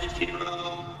ultimate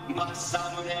hero,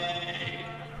 Masamune.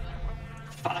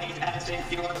 Fight as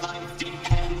if your life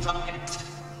depends on it.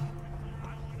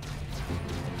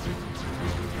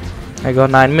 I got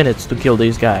 9 minutes to kill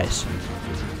these guys.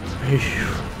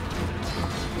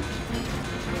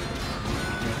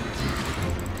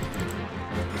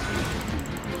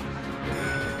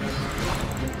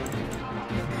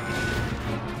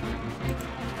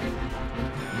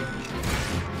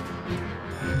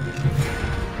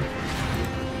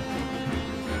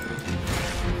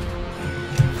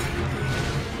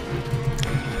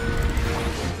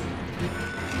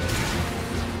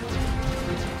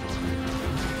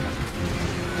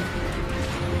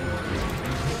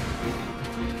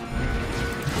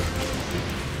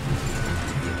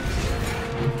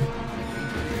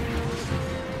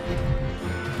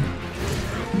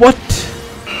 What?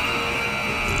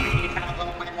 We have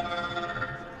a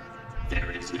winner.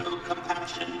 There is no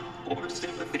compassion or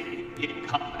sympathy in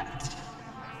combat.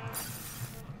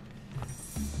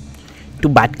 Too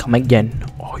bad, come again.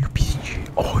 Oh, you piece of shit.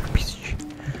 Oh, you piece of shit.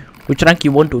 Which rank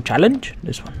you want to challenge?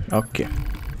 This one. Okay.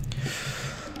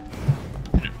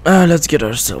 Let's get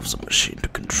ourselves a machine to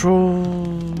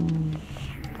control.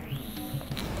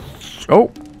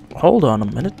 Oh, hold on a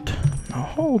minute. Now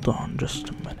hold on just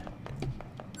a minute.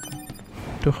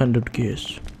 200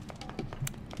 gears.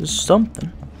 This is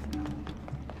something.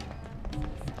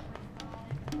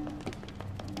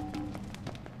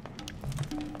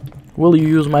 Will you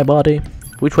use my body?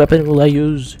 Which weapon will I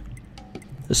use?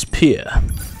 A spear.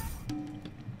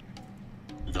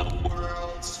 The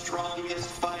world's strongest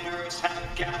fighters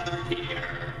have gathered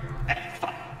here and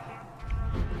fight.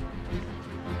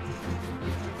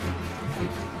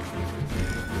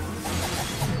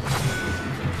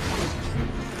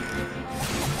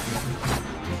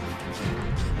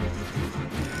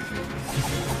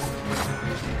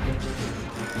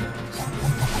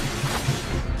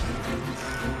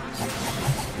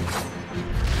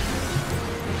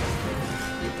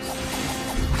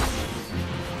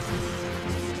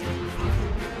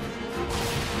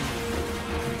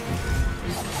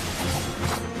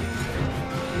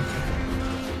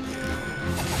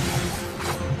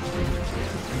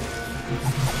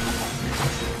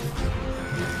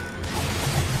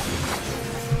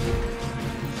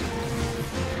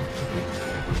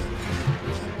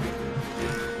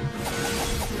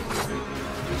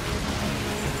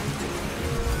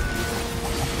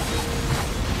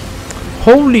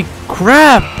 Holy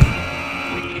crap!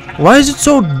 Why is it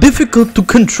so difficult to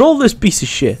control this piece of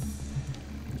shit?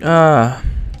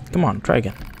 Come on, try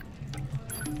again.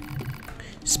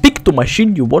 Speak to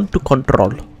machine you want to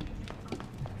control.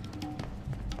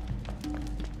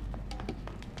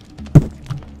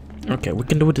 Okay, we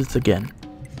can do this again.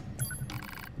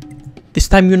 This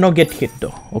time you not get hit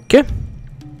though, okay?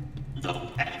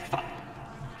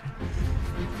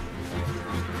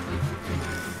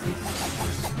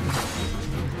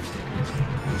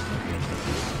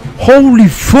 Holy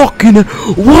fucking,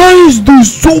 why is there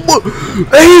so much?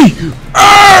 Hey!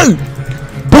 Hey!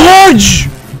 Budge!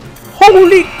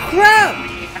 Holy crap!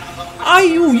 Are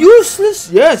you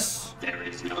useless? Yes!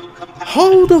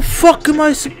 How the fuck am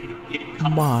I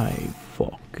my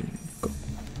fucking god.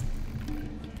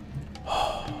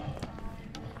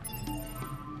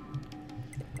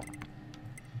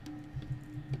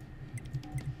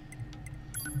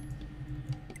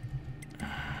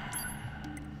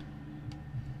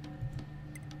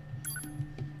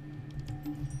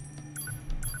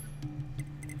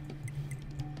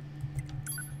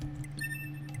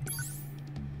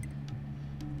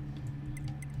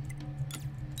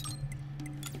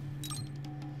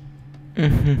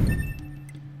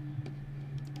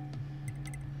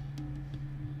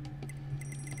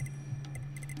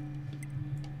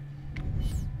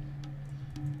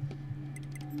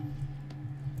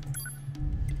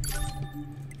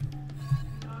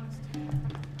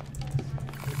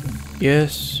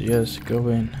 Yes, go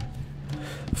in.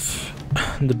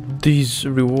 These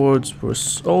rewards were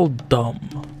so dumb.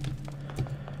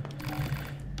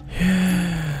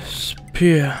 Yes,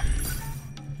 spear.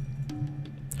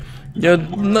 Yeah,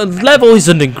 no, level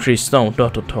isn't increased, no,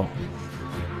 not at all.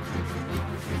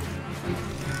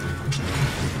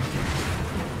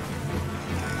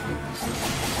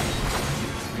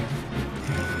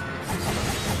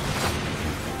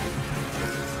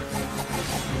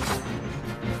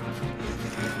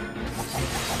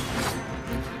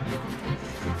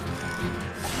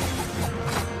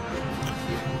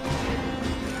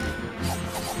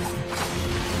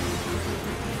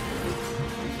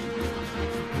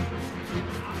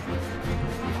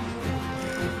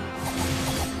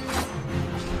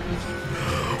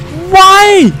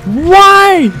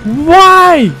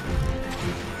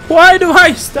 Why do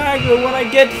I stagger when I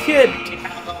get hit?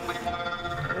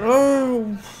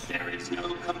 Oh. There is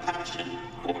no compassion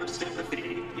or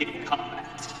sympathy in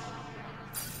combat.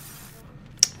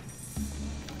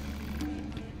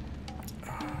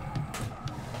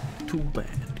 Too bad.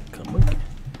 Come again.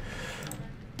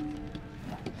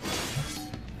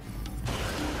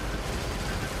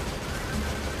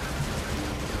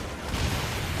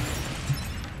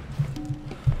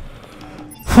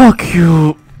 Fuck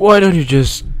you. Why don't you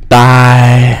just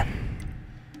die?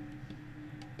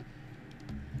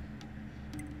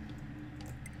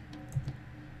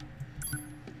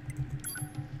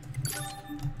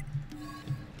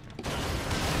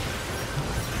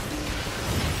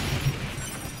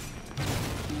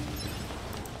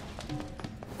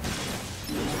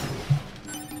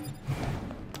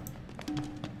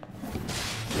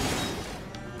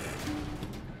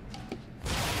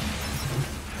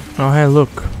 Oh hey, look.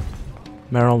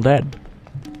 Meryl dead.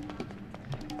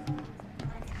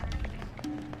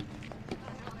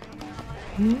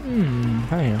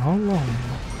 Hey, how long?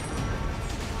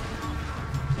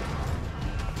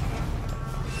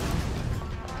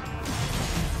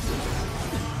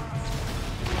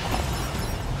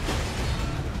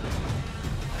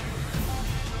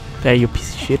 There, you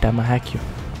piece of shit, I'ma hack you.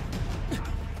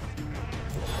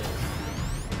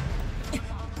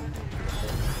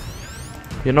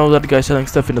 You know that guy selling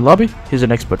stuff in the lobby? He's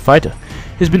an expert fighter.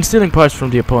 He's been stealing parts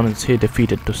from the opponents he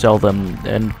defeated to sell them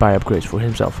and buy upgrades for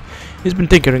himself. He's been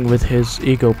tinkering with his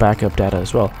ego backup data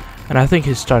as well, and I think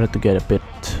he's started to get a bit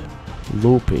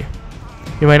loopy.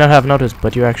 You may not have noticed,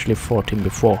 but you actually fought him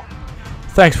before.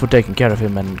 Thanks for taking care of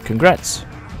him and congrats.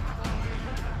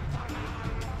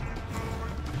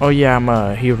 Oh yeah, I'm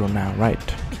a hero now, right?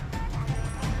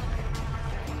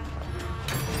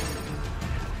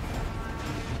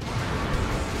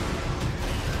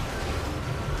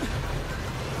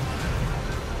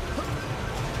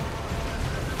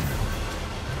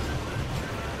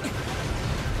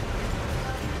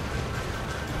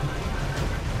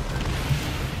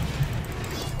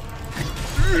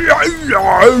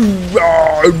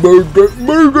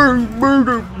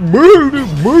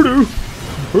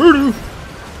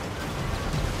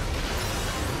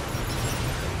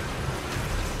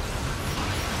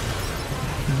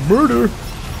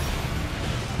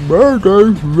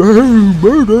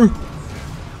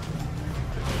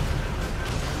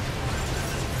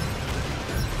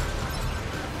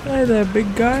 there,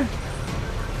 big guy.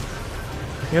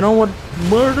 You know what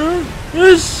murder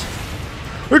is?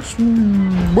 It's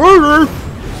murder.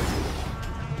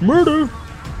 Murder.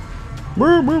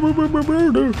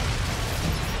 Murder.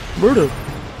 Murder.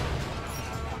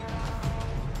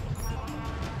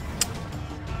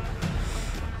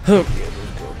 Okay,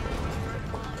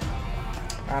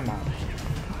 I'm out of here.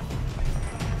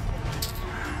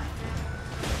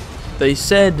 They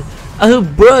said, "Oh,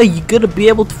 bro, you gotta be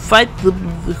able to fight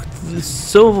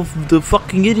some of the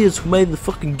fucking idiots who made the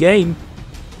fucking game."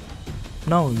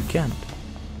 No, you can't.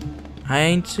 I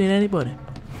ain't seen anybody.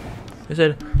 They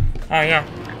said, "Oh yeah,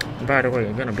 by the way,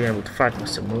 you're gonna be able to fight with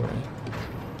samurai."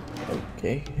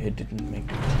 Okay, it didn't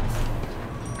make it.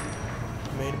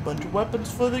 Made a bunch of weapons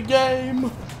for the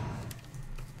game.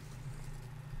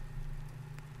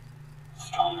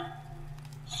 Stronger.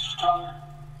 Stronger.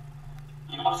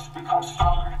 You must become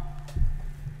stronger.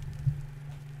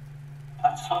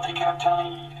 That's what they kept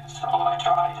telling me, so I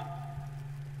tried.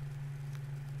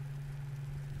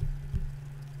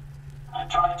 I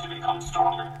tried to become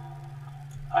stronger.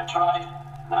 I tried,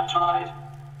 and I tried.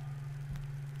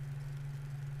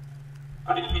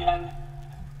 But in the end,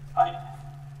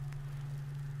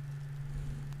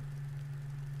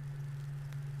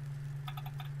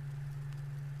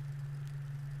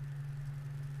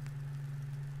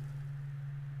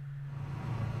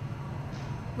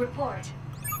 Report.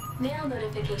 Mail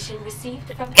notification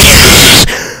received from...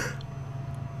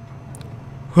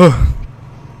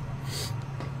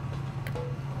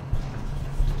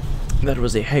 That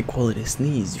was a high quality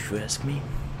sneeze, if you ask me.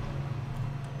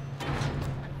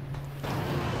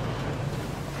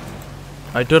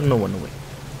 I don't know when to wait.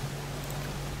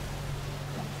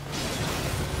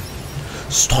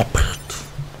 Stop it!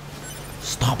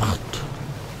 Stop it!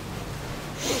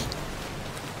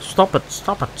 Stop it!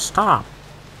 Stop it! Stop!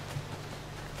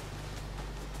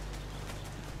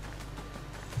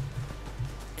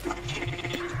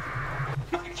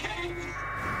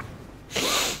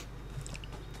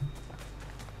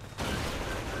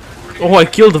 Oh, I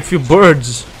killed a few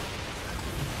birds.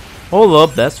 Hold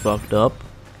up, that's fucked up.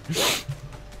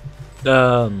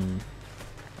 I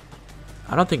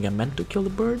don't think I meant to kill the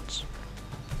birds.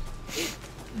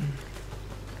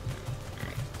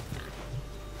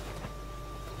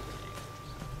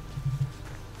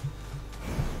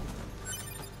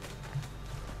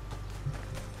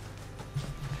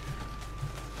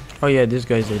 Oh yeah, these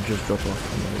guys they just drop off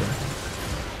from over there.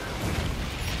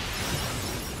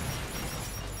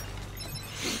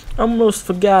 Almost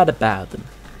forgot about them.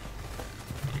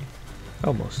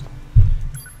 Almost.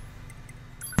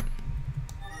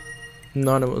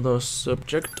 None of those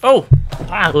subject. Oh,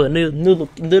 a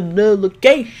new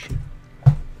location.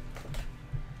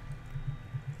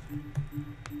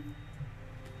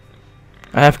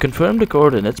 I have confirmed the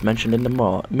coordinates mentioned in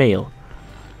the mail.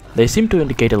 They seem to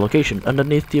indicate a location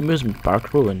underneath the amusement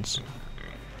park ruins.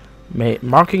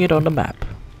 Marking it on the map.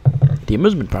 The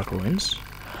amusement park ruins.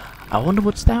 I wonder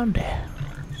what's down there.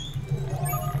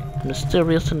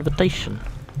 Mysterious invitation.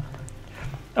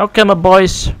 Okay, my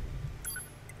boys.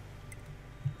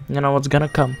 You know what's gonna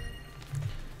come?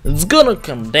 It's gonna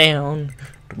come down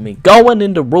to me going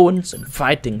in the ruins and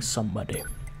fighting somebody.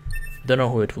 Don't know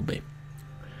who it will be.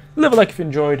 Leave a like if you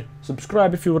enjoyed,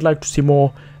 subscribe if you would like to see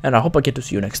more, and I hope I get to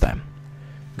see you next time.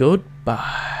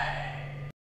 Goodbye.